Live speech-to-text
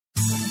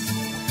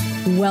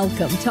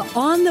Welcome to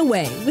On the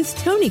Way with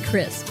Tony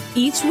Crisp.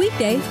 Each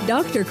weekday,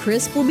 Dr.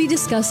 Crisp will be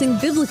discussing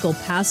biblical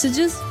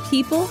passages,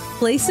 people,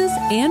 places,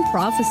 and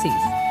prophecies.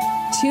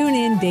 Tune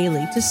in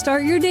daily to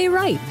start your day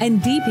right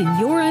and deepen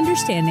your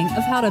understanding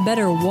of how to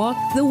better walk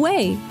the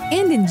way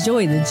and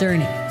enjoy the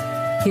journey.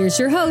 Here's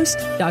your host,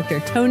 Dr.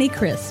 Tony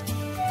Crisp.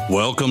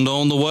 Welcome to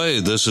On the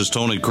Way. This is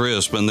Tony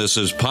Crisp, and this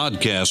is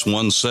Podcast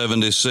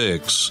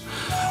 176.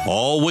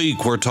 All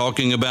week, we're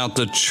talking about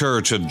the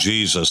Church of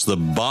Jesus, the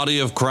body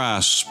of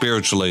Christ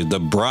spiritually, the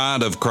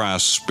bride of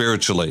Christ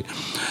spiritually,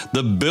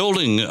 the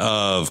building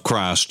of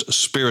Christ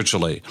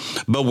spiritually.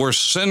 But we're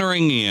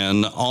centering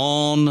in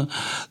on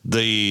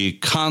the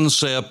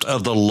concept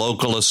of the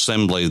local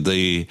assembly,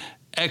 the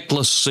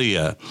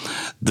ecclesia,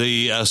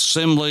 the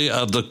assembly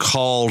of the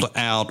called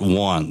out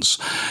ones.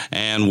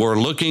 And we're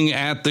looking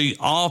at the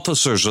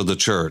officers of the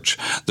church.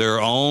 There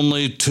are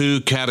only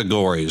two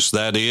categories.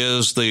 That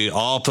is the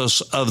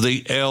office of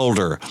the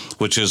elder,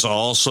 which is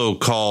also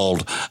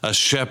called a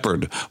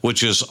shepherd,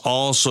 which is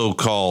also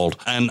called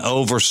an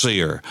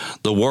overseer.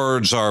 The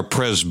words are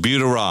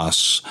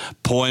presbyteros,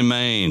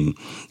 poimen,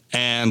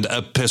 and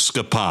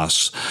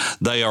episkopos.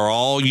 They are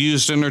all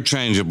used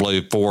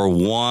interchangeably for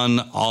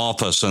one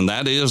office, and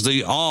that is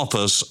the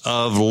office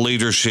of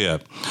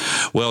leadership.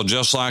 Well,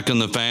 just like in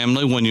the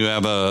family, when you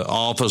have an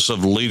office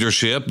of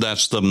leadership,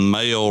 that's the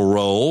male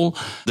role,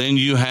 then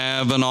you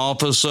have an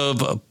office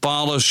of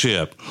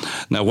fellowship.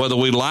 Now, whether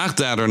we like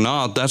that or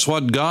not, that's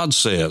what God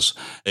says.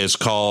 It's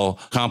called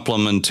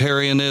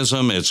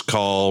complementarianism. It's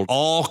called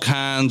all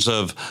kinds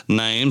of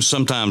names,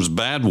 sometimes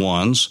bad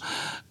ones.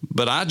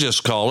 But I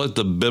just call it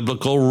the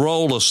biblical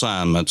role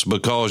assignments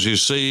because, you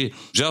see,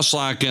 just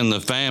like in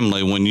the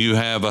family, when you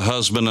have a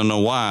husband and a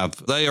wife,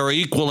 they are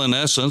equal in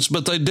essence,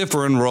 but they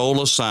differ in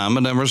role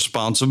assignment and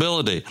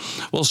responsibility.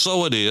 Well,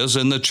 so it is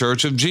in the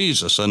Church of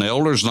Jesus. An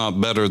elder is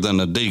not better than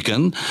a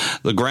deacon.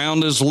 The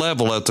ground is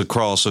level at the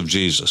cross of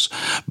Jesus.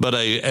 But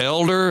an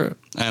elder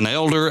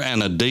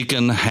and a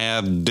deacon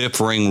have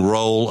differing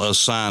role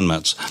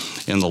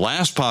assignments. In the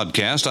last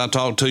podcast, I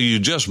talked to you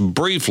just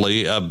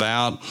briefly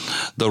about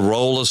the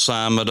role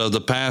assignment of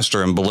the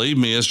pastor, and believe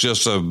me, it's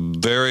just a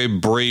very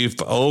brief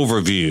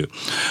overview.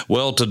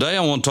 Well, today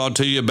I want to talk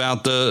to you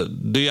about the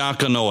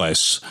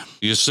diakonos.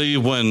 You see,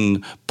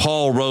 when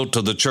Paul wrote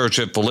to the church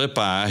at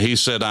Philippi, he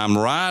said, I'm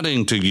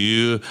writing to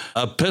you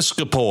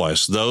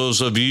episkopos,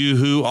 those of you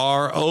who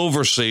are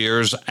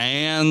overseers,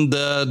 and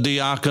the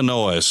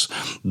diakonos,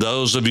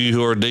 those of you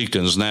who are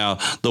deacons. Now,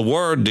 the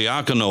word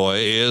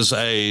diakonos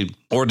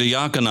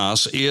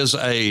is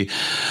a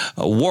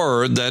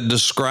word that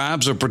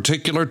describes a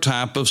particular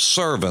type of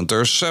servant. There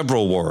are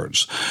several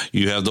words.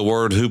 You have the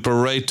word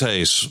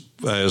huperetes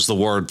as the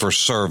word for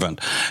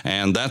servant,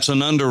 and that's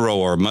an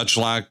under-rower, much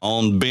like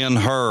on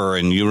Ben-Hur,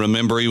 and you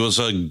remember he was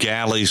a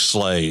galley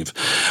slave.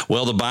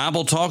 Well, the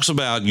Bible talks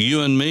about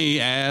you and me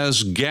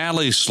as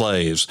galley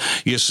slaves.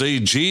 You see,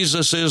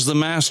 Jesus is the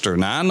master.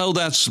 Now, I know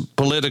that's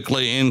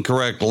politically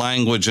incorrect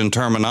language and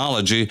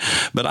terminology,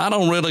 but I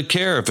don't really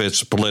care if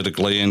it's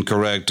politically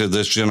incorrect to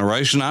this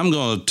generation. I'm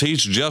going to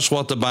teach just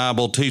what the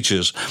Bible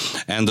teaches,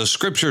 and the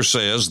Scripture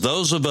says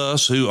those of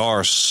us who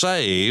are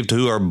saved,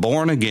 who are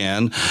born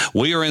again,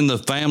 we are in the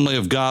family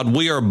of God.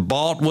 We are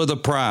bought with a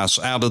price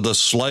out of the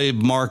slave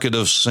market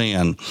of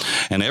sin.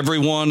 And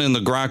everyone in the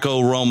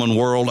Greco-Roman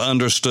world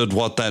understood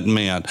what that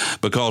meant,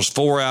 because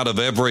 4 out of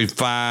every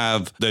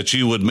 5 that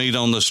you would meet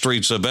on the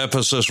streets of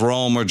Ephesus,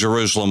 Rome, or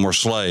Jerusalem were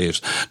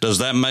slaves. Does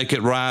that make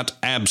it right?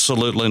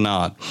 Absolutely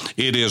not.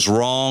 It is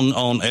wrong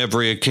on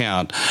every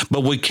account.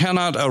 But we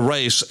cannot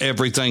erase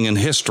everything in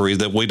history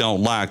that we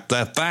don't like.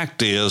 The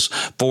fact is,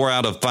 4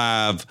 out of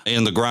 5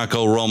 in the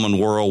Greco-Roman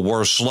world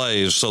were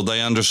slaves, so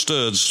they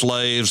understood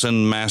slaves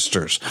and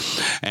masters.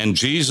 And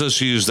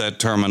Jesus used that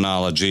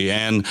terminology,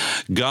 and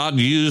God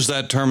used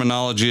that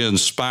terminology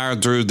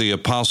inspired through the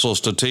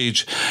apostles to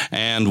teach,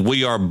 and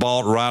we are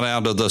bought right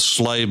out of the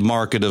slave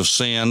market of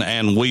sin,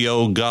 and we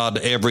owe God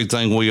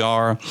everything we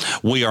are.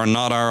 We are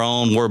not our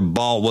own. We're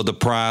bought with a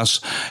price,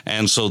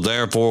 and so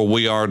therefore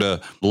we are to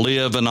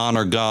live and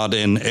honor God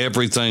in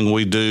everything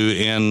we do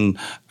in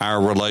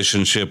our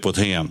relationship with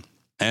Him.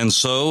 And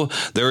so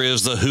there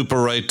is the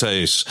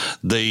huperetes,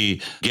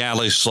 the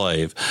galley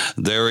slave.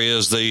 There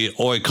is the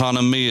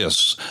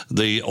oikonomias,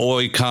 the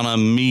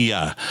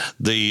oikonomia,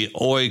 the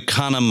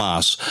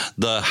oikonomos,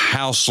 the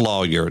house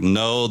lawyer.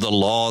 No, the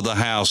law of the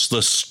house,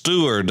 the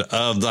steward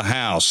of the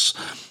house.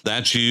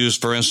 That's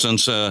used, for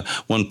instance,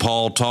 when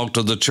Paul talked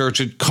to the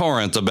church at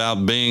Corinth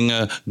about being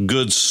a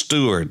good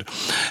steward.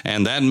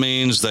 And that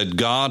means that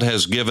God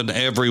has given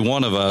every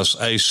one of us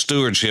a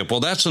stewardship.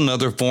 Well, that's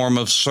another form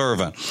of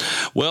servant.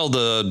 Well,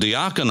 the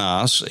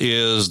diakonos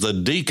the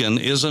deacon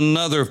is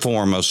another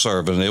form of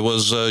servant. It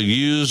was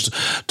used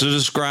to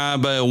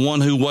describe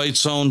one who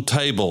waits on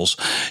tables.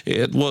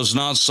 It was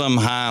not some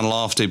high and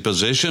lofty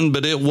position,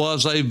 but it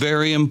was a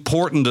very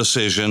important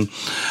decision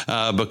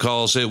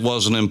because it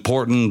was an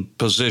important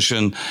position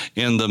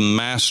in the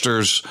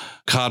master's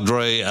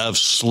cadre of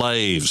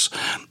slaves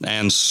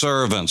and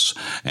servants,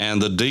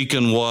 and the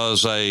deacon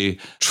was a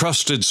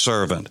trusted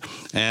servant.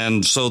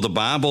 And so the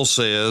Bible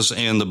says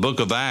in the book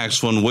of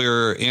Acts, when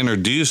we're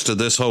introduced to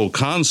this whole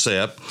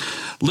concept,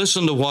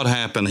 listen to what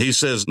happened. He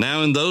says,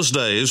 "Now in those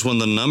days, when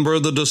the number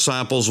of the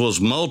disciples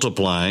was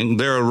multiplying,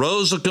 there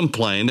arose a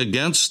complaint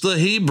against the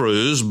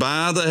Hebrews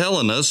by the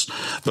Hellenists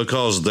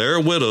because their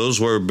widows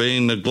were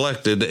being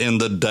neglected in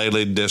the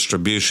daily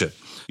distribution."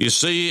 You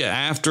see,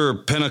 after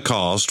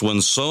Pentecost,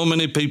 when so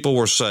many people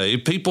were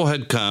saved, people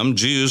had come,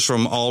 Jews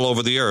from all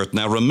over the earth.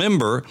 Now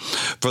remember,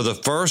 for the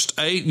first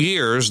 8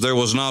 years, there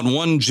was not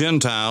one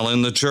Gentile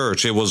in the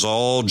church. It was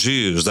all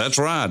Jews. That's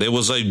right. It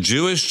was a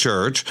Jewish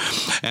church.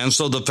 And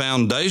so the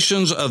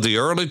foundations of the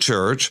early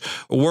church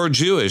were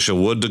Jewish.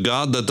 Would to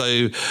God that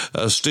they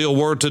still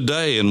were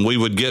today, and we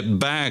would get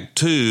back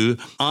to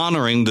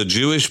honoring the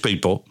Jewish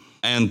people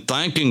and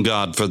thanking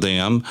God for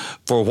them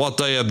for what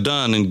they have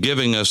done in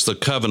giving us the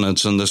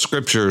covenants and the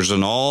scriptures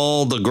and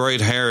all the great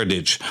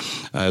heritage.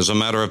 As a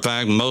matter of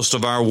fact, most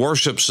of our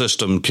worship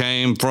system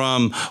came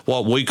from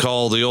what we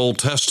call the Old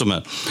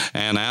Testament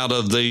and out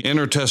of the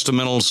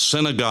intertestamental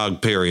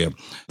synagogue period.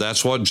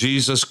 That's what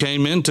Jesus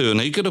came into, and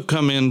he could have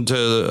come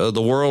into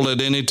the world at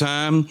any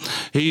time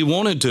he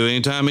wanted to,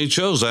 anytime he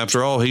chose.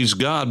 After all, he's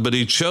God, but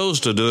he chose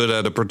to do it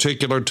at a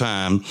particular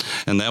time,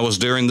 and that was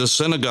during the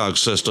synagogue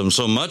system.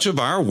 So much of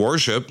our worship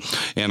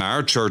in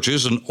our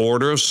churches, an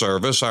order of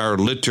service, our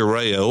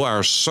litureo,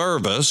 our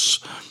service,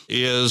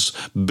 is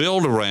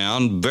built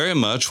around very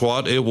much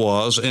what it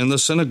was in the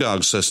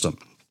synagogue system.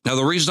 Now,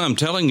 the reason I'm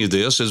telling you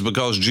this is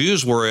because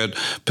Jews were at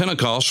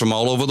Pentecost from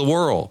all over the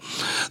world.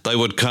 They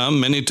would come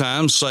many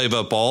times, save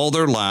up all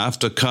their life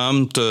to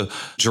come to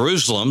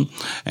Jerusalem,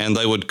 and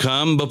they would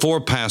come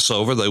before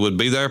Passover. They would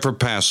be there for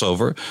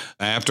Passover.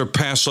 After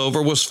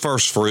Passover was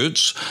first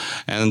fruits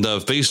and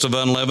the Feast of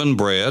Unleavened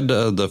Bread,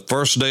 the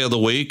first day of the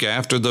week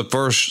after the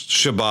first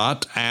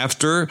Shabbat,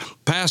 after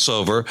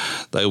Passover,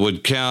 they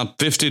would count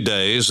 50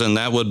 days, and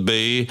that would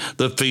be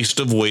the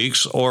Feast of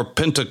Weeks or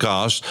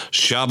Pentecost,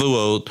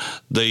 Shavuot,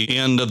 the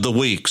end of the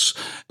weeks.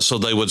 So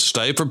they would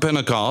stay for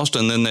Pentecost,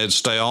 and then they'd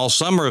stay all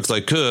summer if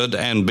they could,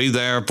 and be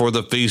there for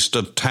the Feast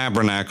of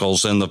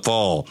Tabernacles in the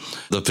fall,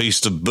 the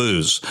Feast of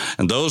Booths.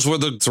 And those were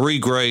the three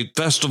great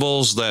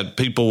festivals that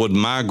people would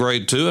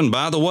migrate to. And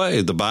by the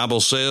way, the Bible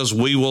says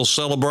we will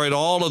celebrate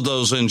all of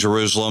those in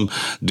Jerusalem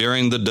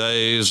during the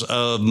days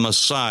of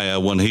Messiah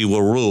when he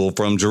will rule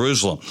from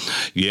Jerusalem.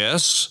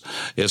 Yes,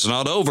 it's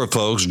not over,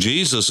 folks.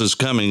 Jesus is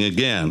coming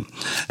again.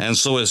 And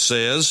so it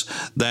says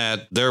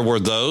that there were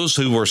those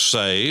who were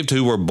saved,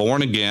 who were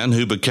born again,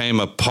 who became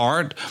a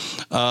part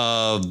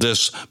of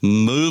this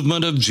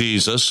movement of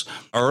Jesus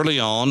early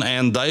on,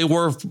 and they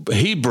were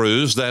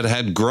Hebrews that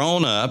had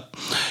grown up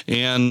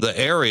in the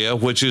area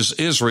which is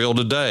Israel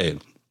today.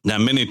 Now,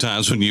 many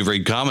times when you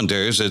read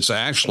commentaries, it's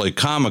actually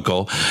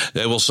comical.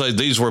 They will say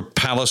these were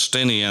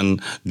Palestinian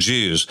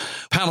Jews.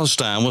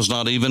 Palestine was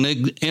not even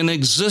in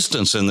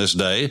existence in this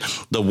day.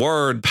 The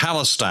word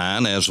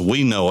Palestine, as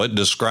we know it,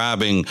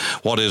 describing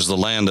what is the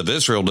land of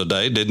Israel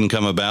today, didn't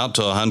come about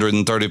till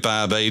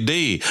 135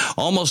 AD,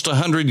 almost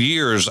 100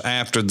 years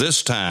after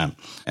this time.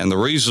 And the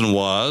reason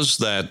was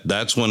that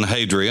that's when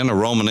Hadrian, a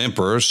Roman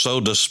emperor,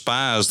 so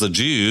despised the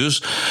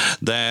Jews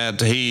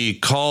that he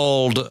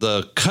called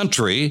the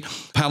country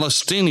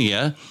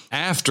Palestinia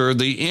after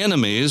the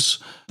enemies,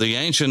 the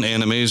ancient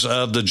enemies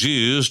of the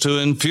Jews, to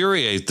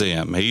infuriate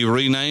them. He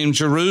renamed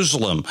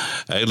Jerusalem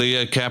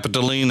Aelia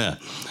Capitolina,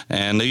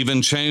 and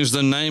even changed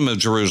the name of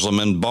Jerusalem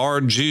and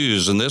barred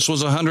Jews. And this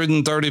was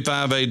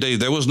 135 AD.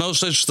 There was no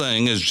such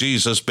thing as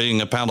Jesus being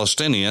a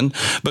Palestinian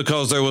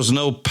because there was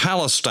no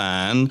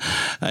Palestine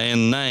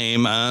in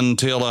name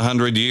until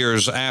 100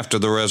 years after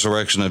the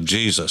resurrection of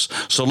Jesus.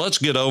 So let's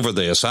get over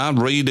this. I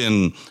read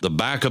in the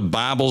back of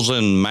Bibles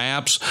and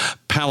maps,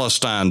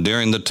 Palestine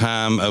during the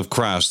time of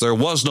Christ. There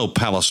was no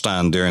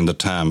Palestine during the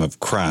time of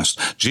Christ.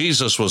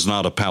 Jesus was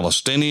not a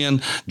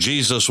Palestinian.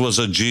 Jesus was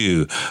a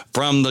Jew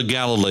from the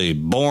Galilee,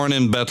 born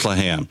in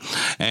Bethlehem.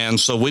 And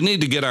so we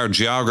need to get our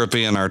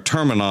geography and our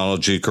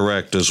terminology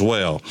correct as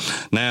well.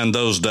 Now, in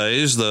those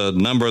days, the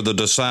number of the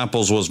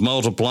disciples was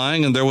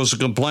multiplying, and there was a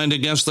complaint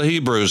against the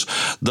Hebrews.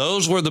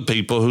 Those were the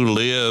people who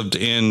lived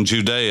in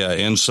Judea,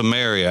 in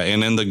Samaria,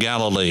 and in the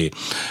Galilee.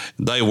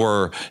 They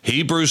were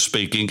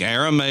Hebrew-speaking,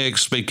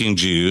 Aramaic-speaking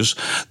Jews.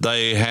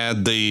 They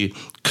had the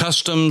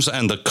customs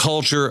and the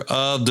culture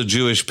of the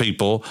Jewish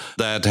people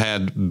that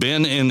had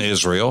been in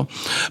Israel.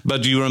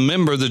 But you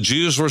remember the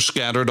Jews were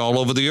scattered all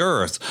over the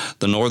earth.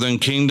 The northern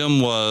kingdom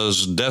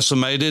was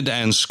decimated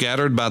and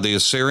scattered by the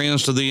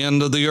Assyrians to the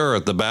end of the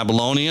earth. The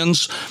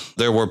Babylonians,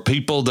 there were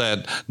people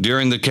that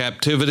during the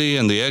captivity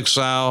and the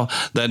exile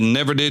that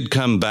never did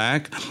come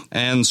back.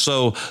 And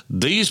so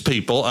these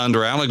people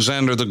under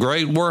Alexander the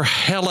Great were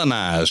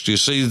Hellenized. You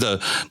see, the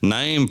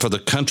name for the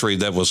country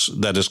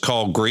that is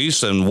called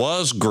Greece and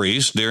was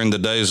Greece Greece during the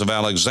days of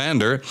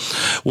Alexander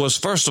was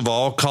first of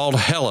all called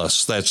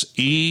Hellas. That's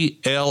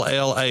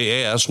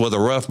Ellas with a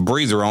rough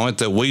breather on it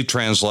that we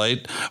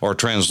translate or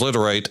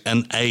transliterate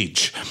an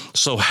H.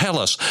 So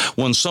Hellas,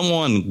 when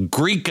someone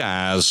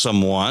Greekized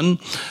someone,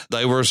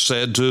 they were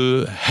said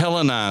to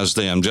Hellenize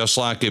them, just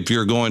like if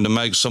you're going to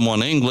make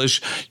someone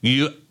English,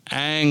 you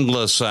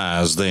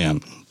Anglicize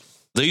them.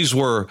 These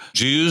were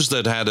Jews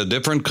that had a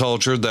different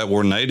culture that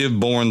were native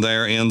born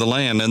there in the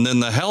land. And then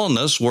the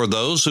Hellenists were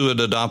those who had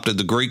adopted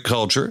the Greek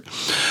culture.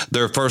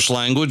 Their first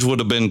language would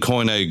have been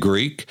Koine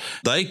Greek.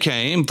 They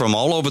came from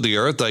all over the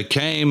earth. They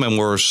came and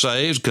were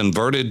saved,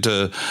 converted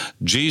to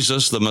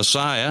Jesus, the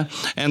Messiah,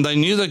 and they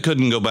knew they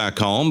couldn't go back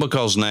home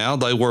because now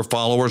they were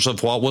followers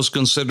of what was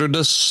considered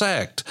a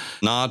sect,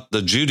 not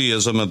the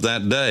Judaism of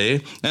that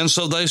day. And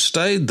so they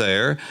stayed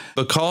there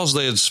because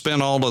they had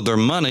spent all of their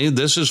money.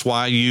 This is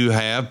why you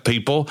have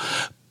people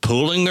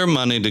pooling their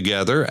money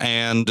together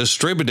and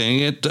distributing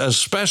it,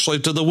 especially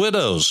to the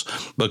widows,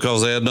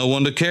 because they had no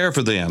one to care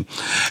for them.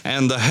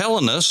 And the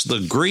Hellenists,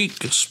 the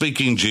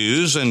Greek-speaking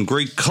Jews and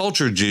Greek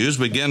culture Jews,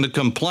 began to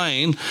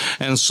complain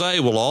and say,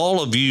 well,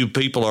 all of you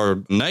people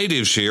are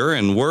natives here,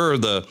 and we're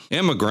the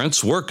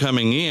immigrants. We're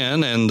coming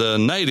in, and the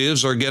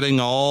natives are getting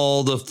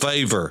all the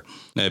favor.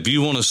 Now, if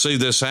you want to see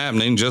this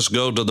happening, just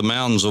go to the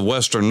mountains of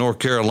western North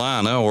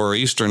Carolina or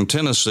eastern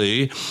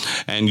Tennessee,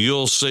 and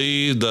you'll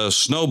see the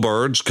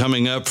snowbirds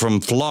coming up from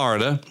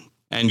Florida,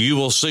 and you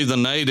will see the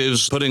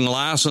natives putting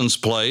license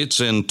plates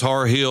in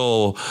Tar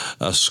Heel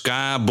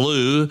sky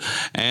blue,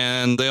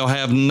 and they'll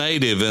have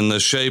native in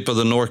the shape of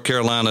the North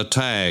Carolina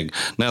tag.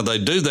 Now, they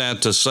do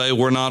that to say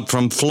we're not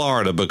from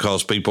Florida,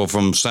 because people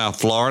from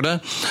South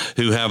Florida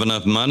who have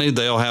enough money,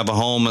 they'll have a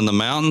home in the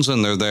mountains,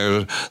 and they're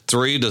there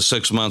 3 to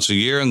 6 months a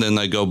year, and then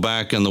they go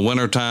back in the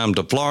wintertime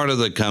to Florida.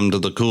 They come to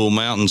the cool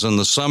mountains in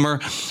the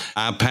summer.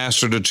 I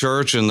pastored a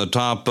church in the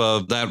top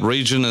of that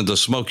region of the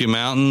Smoky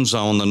Mountains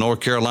on the North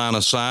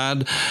Carolina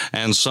side,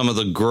 and some of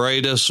the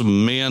greatest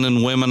men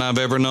and women I've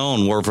ever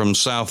known were from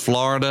South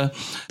Florida.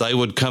 They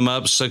would come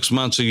up 6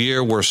 months a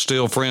year. We're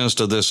still friends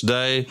to this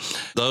day.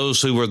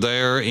 Those who were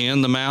there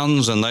in the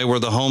mountains, and they were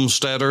the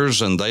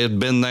homesteaders, and they had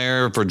been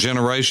there for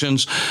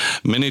generations.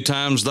 Many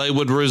times they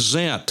would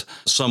resent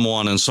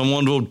someone, and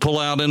someone would pull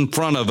out in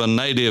front of a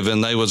native,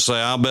 and they would say,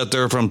 I'll bet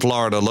they're from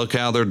Florida. Look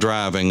how they're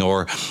driving.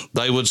 Or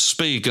they would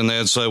speak, and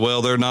they'd say,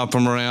 well, they're not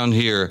from around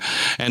here.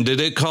 And did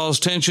it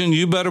cause tension?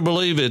 You better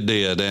believe it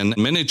did. And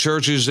many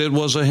churches, it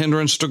was a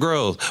hindrance to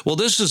growth. Well,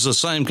 this is the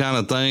same kind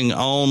of thing,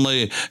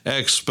 only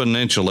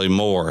exponentially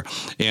more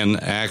in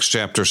Acts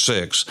chapter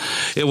 6.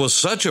 It was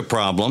such a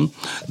problem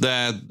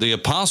that the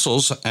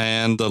apostles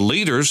and the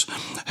leaders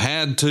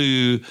had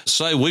to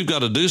say, we've got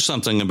to do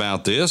something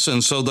about this.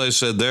 And so they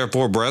said,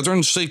 therefore,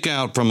 brethren, seek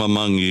out from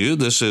among you,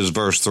 this is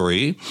verse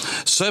 3,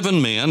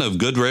 7 men of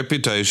good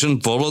reputation,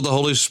 full of the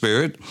Holy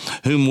Spirit,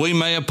 whom we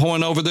may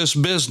appoint over this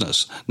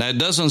business. Now, it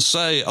doesn't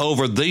say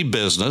over the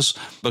business,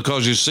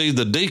 because you see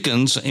the deacons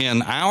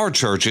in our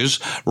churches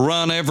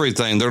run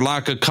everything. They're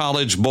like a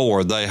college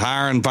board. They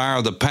hire and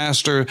fire the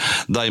pastor.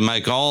 They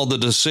make all the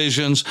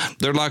decisions.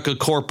 They're like a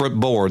corporate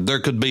board. There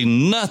could be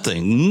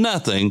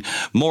nothing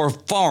more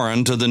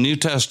foreign to the New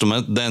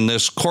Testament than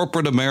this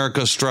corporate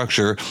America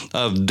structure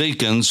of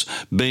deacons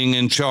being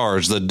in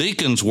charge. The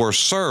deacons were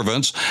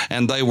servants,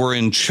 and they were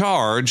in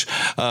charge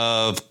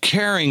of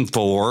caring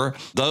for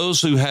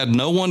those who had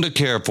no one to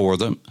care for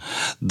them.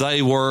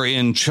 They were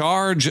in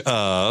charge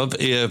of,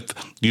 if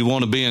you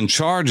want to be in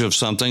charge of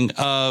something,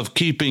 of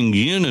keeping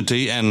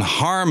unity and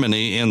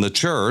harmony in the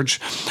church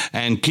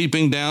and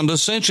keeping down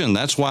dissension.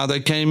 That's why they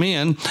came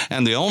in.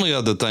 And the only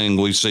other thing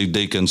we see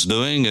deacons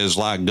doing is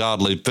like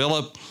godly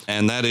Philip,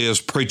 and that is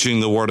preaching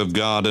the word of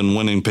God and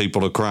winning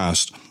people to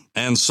Christ.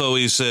 And so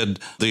he said,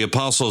 the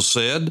apostles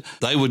said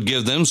they would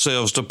give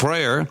themselves to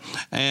prayer.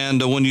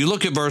 And when you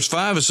look at verse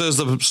 5, it says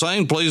the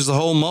saying pleased the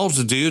whole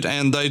multitude,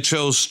 and they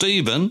chose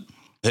Stephen,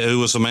 who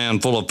was a man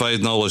full of faith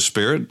and the Holy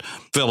Spirit,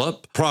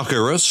 Philip,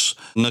 Prochorus,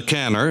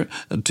 Nicanor,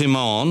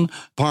 Timon,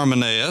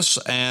 Parmenas,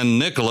 and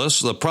Nicholas,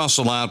 the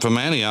proselyte from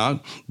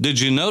Antioch. Did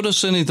you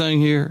notice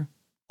anything here?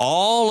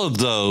 All of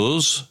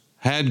those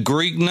had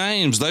Greek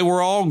names. They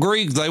were all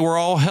Greek. They were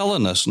all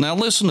Hellenists. Now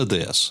listen to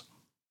this.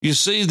 You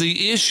see,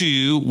 the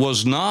issue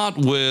was not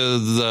with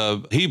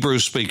the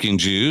Hebrew-speaking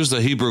Jews,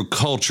 the Hebrew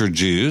culture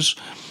Jews.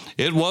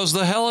 It was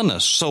the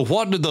Hellenists. So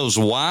what did those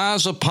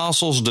wise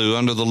apostles do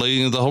under the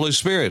leading of the Holy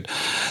Spirit?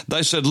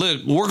 They said,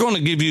 look, we're going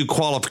to give you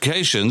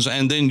qualifications,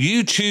 and then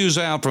you choose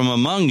out from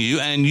among you,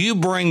 and you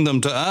bring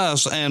them to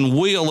us, and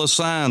we'll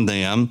assign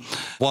them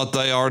what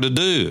they are to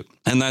do.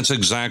 And that's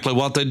exactly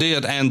what they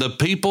did. And the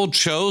people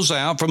chose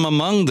out from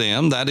among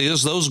them, that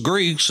is, those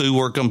Greeks who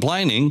were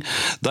complaining,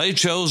 they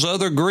chose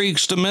other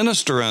Greeks to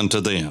minister unto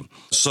them.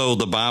 So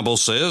the Bible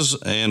says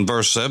in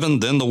verse 7,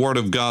 then the word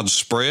of God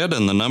spread,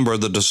 and the number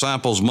of the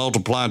disciples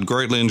multiplied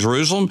greatly in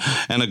Jerusalem,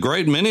 and a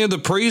great many of the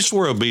priests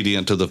were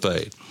obedient to the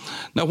faith.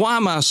 Now, why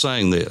am I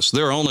saying this?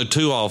 There are only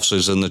 2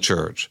 offices in the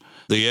church.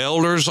 The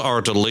elders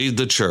are to lead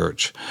the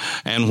church.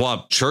 And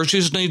what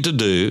churches need to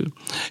do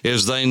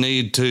is they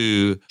need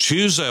to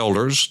choose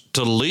elders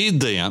to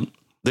lead them.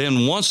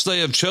 Then once they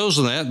have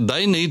chosen that,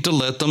 they need to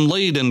let them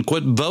lead and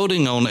quit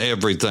voting on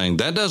everything.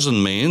 That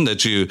doesn't mean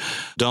that you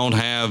don't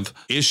have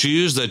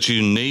issues that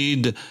you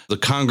need the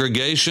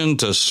congregation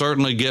to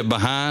certainly get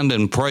behind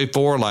and pray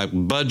for, like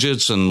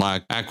budgets and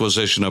like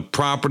acquisition of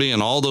property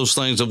and all those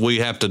things that we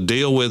have to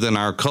deal with in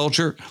our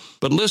culture.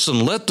 But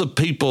listen, let the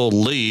people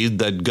lead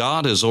that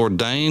God has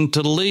ordained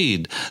to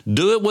lead.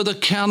 Do it with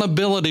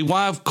accountability.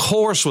 Why? Of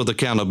course, with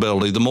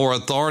accountability. The more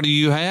authority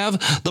you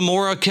have, the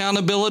more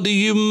accountability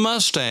you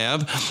must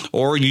have,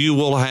 or you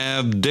will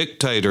have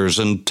dictators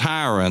and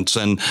tyrants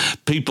and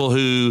people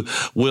who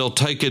will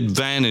take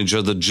advantage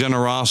of the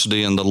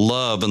generosity and the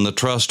love and the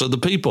trust of the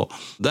people.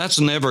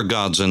 That's never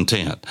God's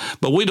intent.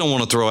 But we don't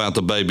want to throw out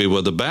the baby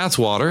with the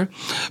bathwater.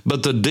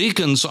 But the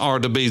deacons are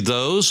to be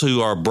those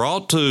who are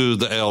brought to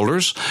the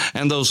elders,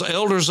 and those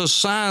elders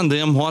assign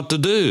them what to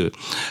do.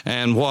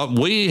 And what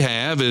we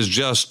have is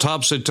just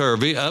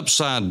topsy-turvy,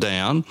 upside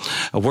down,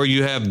 where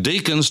you have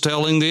deacons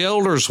telling the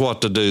elders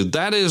what to do.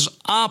 That is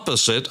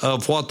opposite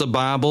of what the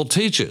Bible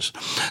teaches.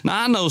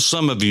 Now, I know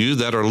some of you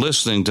that are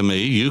listening to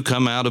me, you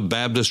come out of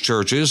Baptist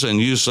churches and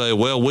you say,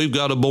 well, we've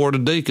got a board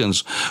of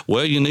deacons.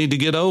 Well, you need to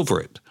get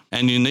over it.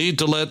 And you need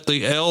to let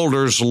the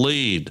elders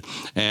lead.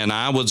 And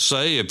I would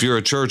say if you're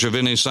a church of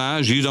any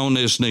size, you don't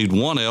just need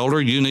one elder,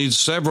 you need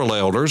several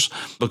elders,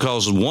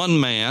 because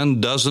one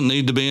man doesn't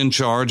need to be in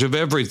charge of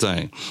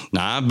everything.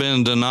 Now, I've been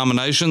in a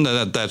denomination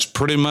that's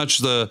pretty much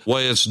the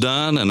way it's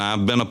done, and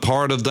I've been a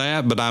part of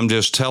that, but I'm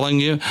just telling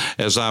you,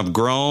 as I've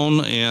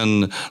grown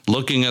in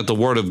looking at the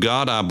Word of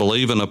God, I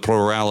believe in a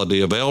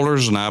plurality of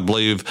elders, and I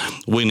believe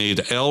we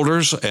need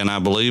elders, and I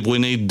believe we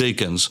need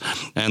deacons.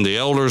 And the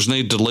elders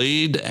need to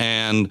lead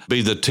and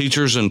be the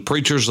teachers and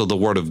preachers of the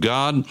Word of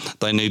God.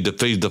 They need to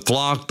feed the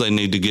flock. They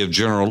need to give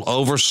general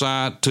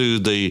oversight to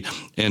the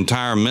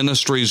entire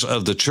ministries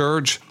of the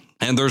church.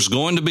 And there's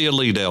going to be a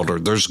lead elder.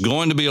 There's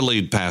going to be a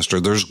lead pastor.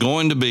 There's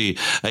going to be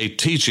a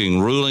teaching,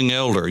 ruling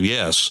elder,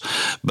 yes.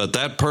 But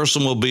that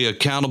person will be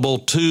accountable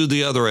to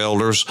the other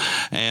elders,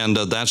 and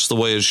that's the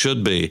way it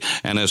should be.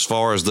 And as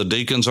far as the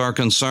deacons are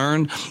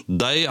concerned,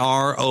 they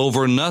are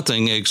over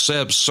nothing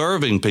except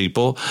serving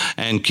people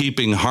and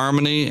keeping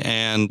harmony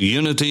and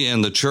unity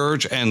in the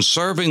church and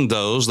serving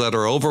those that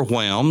are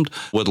overwhelmed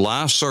with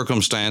life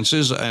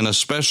circumstances, and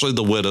especially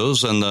the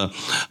widows and the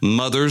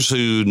mothers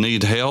who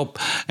need help,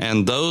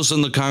 and those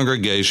in the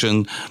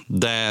congregation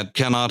that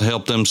cannot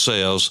help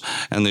themselves.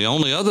 And the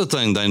only other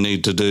thing they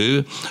need to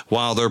do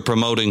while they're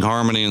promoting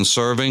harmony and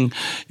serving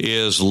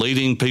is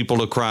leading people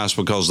to Christ,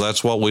 because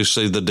that's what we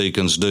see the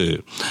deacons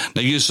do.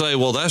 Now you say,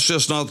 well, that's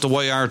just not the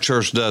way our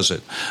church does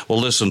it. Well,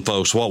 listen,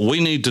 folks, what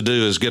we need to do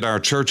is get our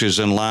churches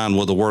in line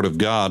with the Word of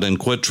God and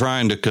quit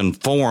trying to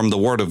conform the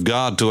Word of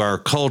God to our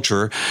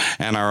culture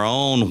and our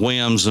own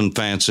whims and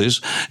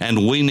fancies.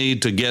 And we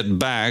need to get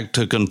back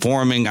to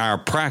conforming our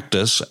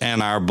practice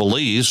and our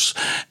beliefs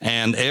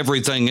and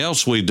everything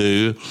else we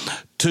do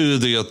to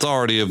the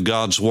authority of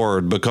God's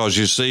Word, because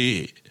you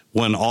see,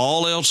 when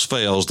all else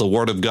fails, the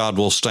Word of God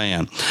will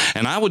stand.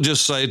 And I would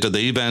just say to the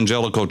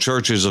evangelical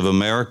churches of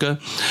America,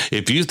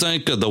 if you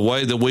think of the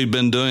way that we've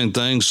been doing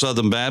things,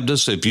 Southern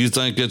Baptists, if you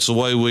think it's the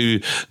way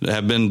we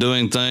have been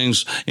doing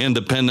things,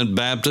 Independent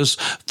Baptists,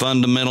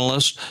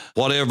 Fundamentalist,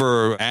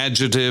 whatever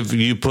adjective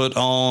you put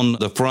on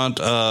the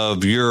front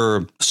of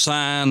your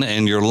sign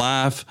and your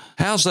life,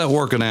 how's that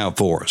working out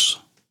for us?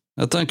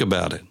 Now think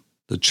about it.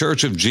 The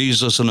Church of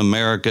Jesus in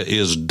America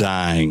is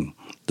dying.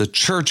 The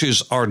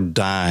churches are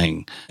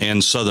dying.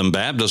 In Southern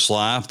Baptist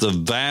life, the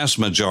vast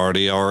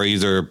majority are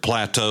either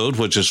plateaued,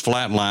 which is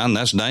flatline.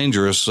 That's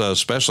dangerous,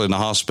 especially in the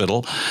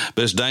hospital,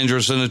 but it's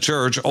dangerous in the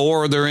church,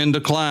 or they're in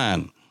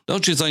decline.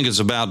 Don't you think it's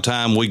about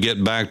time we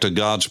get back to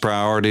God's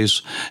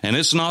priorities? And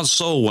it's not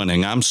soul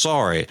winning. I'm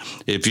sorry.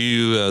 If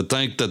you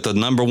think that the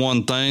number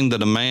one thing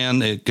that a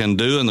man can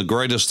do and the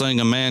greatest thing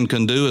a man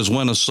can do is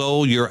win a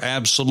soul, you're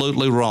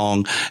absolutely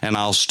wrong. And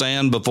I'll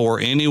stand before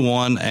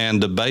anyone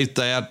and debate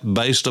that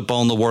based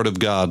upon the Word of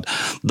God.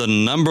 The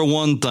number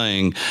one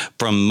thing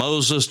from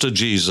Moses to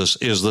Jesus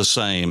is the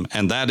same,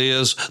 and that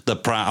is the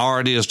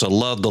priority is to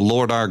love the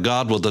Lord our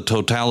God with the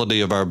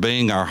totality of our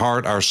being, our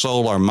heart, our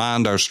soul, our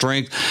mind, our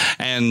strength.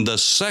 And the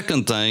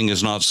second thing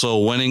is not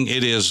soul winning.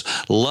 It is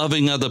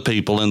loving other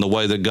people in the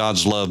way that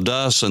God's loved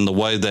us, and the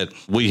way that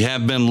we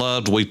have been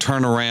loved. We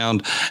turn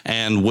around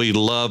and we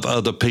love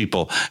other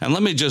people. And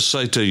let me just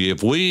say to you,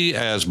 if we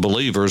as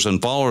believers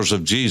and followers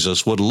of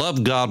Jesus would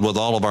love God with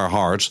all of our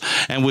hearts,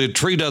 and we'd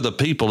treat other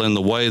people in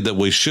the way that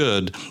we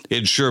should,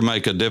 it'd sure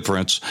make a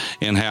difference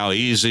in how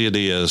easy it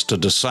is to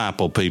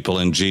disciple people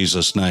in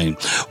Jesus' name.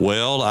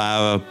 Well,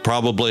 I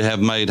probably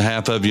have made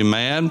half of you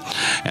mad,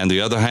 and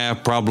the other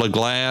half probably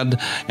glad.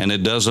 And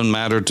it doesn't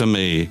matter to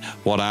me.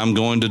 What I'm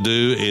going to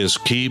do is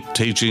keep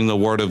teaching the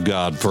Word of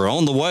God. For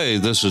On the Way,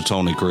 this is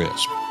Tony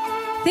Crisp.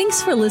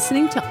 Thanks for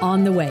listening to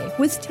On the Way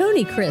with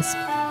Tony Crisp.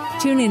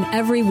 Tune in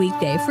every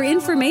weekday for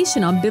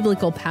information on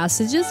biblical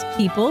passages,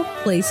 people,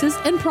 places,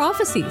 and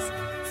prophecies.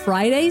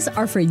 Fridays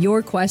are for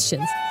your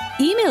questions.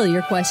 Email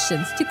your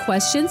questions to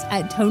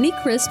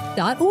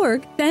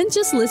questions@tonycrisp.org. Then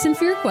just listen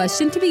for your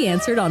question to be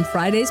answered on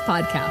Friday's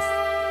podcast.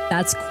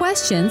 That's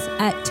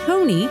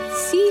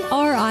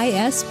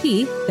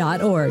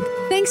questions@tonycrisp.org.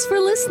 Thanks for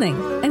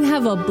listening and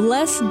have a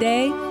blessed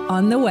day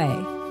on the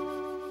way.